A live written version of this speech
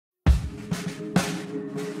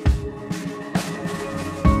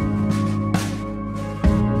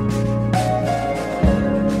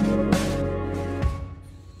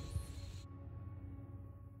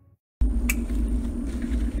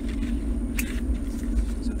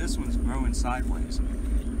this one's growing sideways.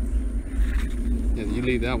 Yeah, you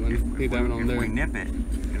leave that one. Leave that one on there. If we nip it,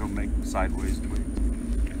 it'll make sideways twigs.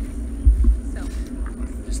 So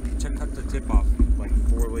Just cut the tip off, like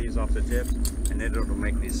 4 leaves off the tip, and then it'll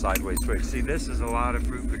make these sideways twigs. See, this is a lot of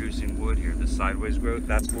fruit producing wood here. The sideways growth,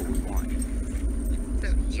 that's what we want.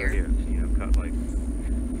 So here, you know, cut like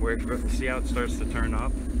where it grows. See how it starts to turn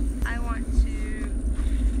up? I want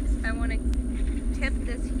to tip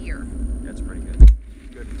this here. That's pretty good.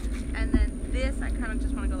 Good. And then this, I kind of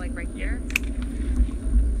just want to go like right here.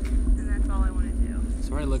 And that's all I want to do.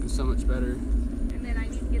 It's already looking so much better. And then I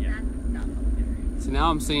need to get that stuff up there. So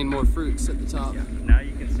now I'm seeing more fruits at the top. Yeah. Now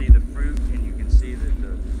you can see the fruit, and you can see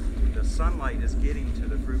that the sunlight is getting to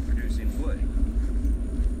the fruit producing wood.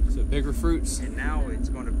 So bigger fruits. And now it's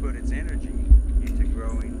going to put its energy into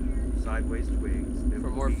growing sideways twigs. For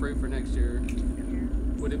more fruit for next year.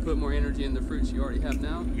 Would it put more energy in the fruits you already have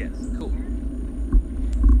now? Yes. Cool.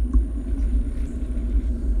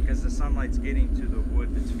 Because the sunlight's getting to the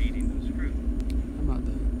wood that's feeding those fruit. How about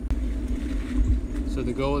that? So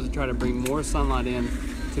the goal is to try to bring more sunlight in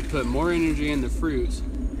to put more energy in the fruits.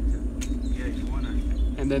 Yeah, you want to.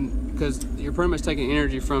 And then, because you're pretty much taking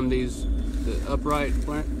energy from these, the upright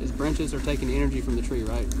branches are taking energy from the tree,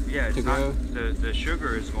 right? Yeah, it's to not, grow? the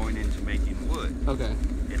sugar is going into making wood. Okay.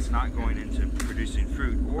 It's not going into producing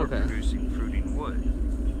fruit or producing fruiting wood.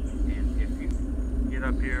 And if you get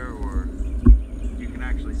up here, or you can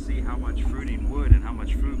actually see how much fruiting wood and how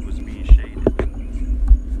much fruit was being shaded. I don't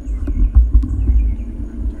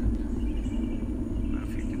know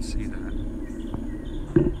if you can see that.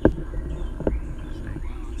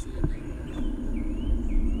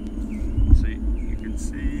 So you can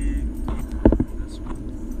see this one.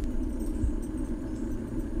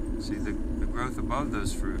 See the growth above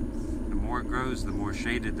those fruit. The more it grows, the more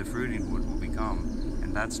shaded the fruiting wood will become,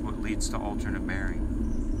 and that's what leads to alternate bearing.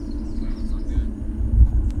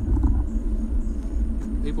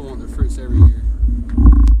 People want their fruits every year.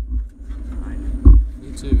 Right?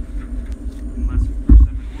 Me too. Unless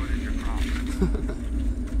persimmon wood is your crop.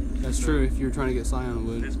 That's true if you're trying to get scion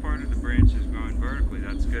wood. This part of the branch is growing vertically,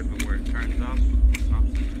 that's good, but where it turns up, it's not.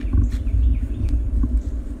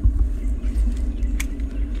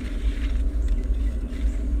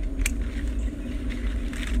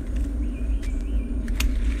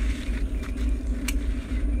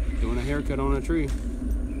 Doing a haircut on a tree.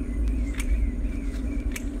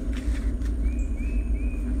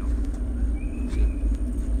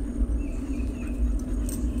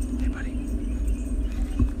 Hey buddy,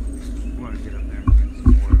 want to get up there and bring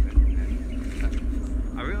some more of it.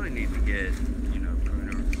 I really need to get, you know,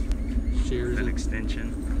 pruner, Shears. an extension.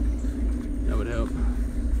 That would help.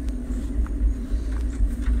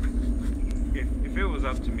 If it was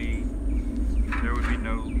up to me, there would be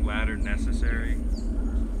no ladder necessary.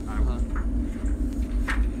 I would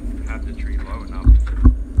have the tree low enough to do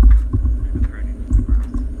the pruning to the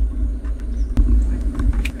ground.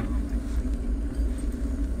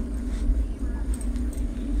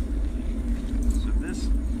 So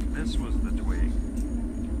this was the twig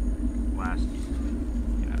last year.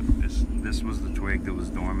 You know, this was the twig that was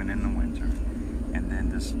dormant in the winter, and then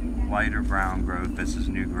this lighter brown growth. This is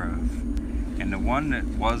new growth, and the one that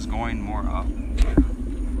was going more up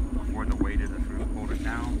before the weight of the fruit pulled it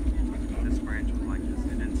down. This branch was like this.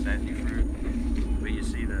 It didn't set any fruit, but you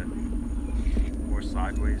see the more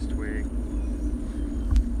sideways twig.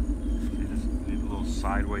 See these little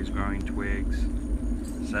sideways growing twigs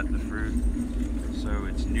set the fruit. So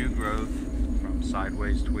it's new growth from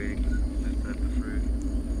sideways twigs that set the fruit.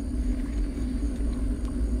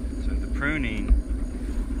 So the pruning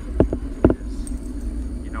is,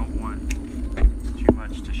 you don't want too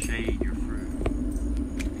much to shade your fruit.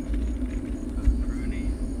 So the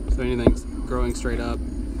pruning. So anything's growing straight up,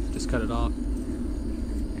 just cut it off.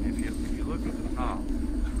 And if you look at the top,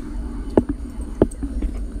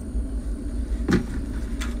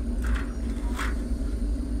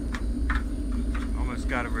 almost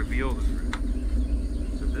got to reveal the fruit.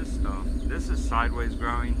 So this stuff, this is sideways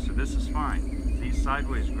growing, so this is fine. These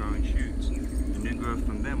sideways growing shoots, the new growth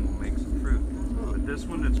from them will make some fruit. But this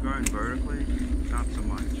one that's growing vertically, not so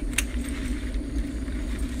much.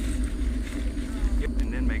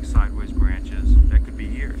 And then make sideways branches. That could be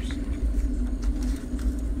years.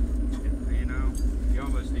 You know, you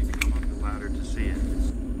almost need to come up the ladder to see it.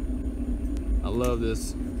 I love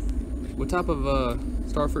this. What type of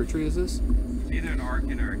starfruit tree is this? It's either an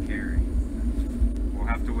arkin or a carry. We'll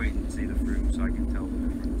have to wait and see the fruit so I can tell the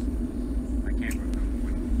difference. I can't remember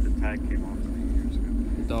when the tag came off a few years ago.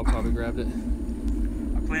 The dog probably grabbed it.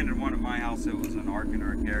 I planted one at my house that was an arkin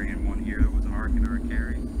or a carry, and one here that was an arkin or a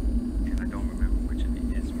carry. And I don't remember which it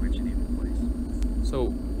is, which So,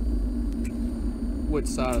 which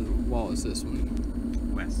side of the wall is this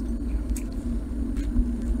one? West.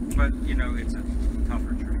 But, you know, it's a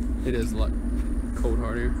tougher tree. It is like cold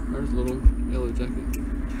hardier. There's a little yellow jacket.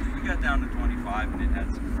 We got down to 25 and it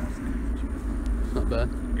had some frost damage. Not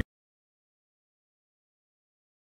bad.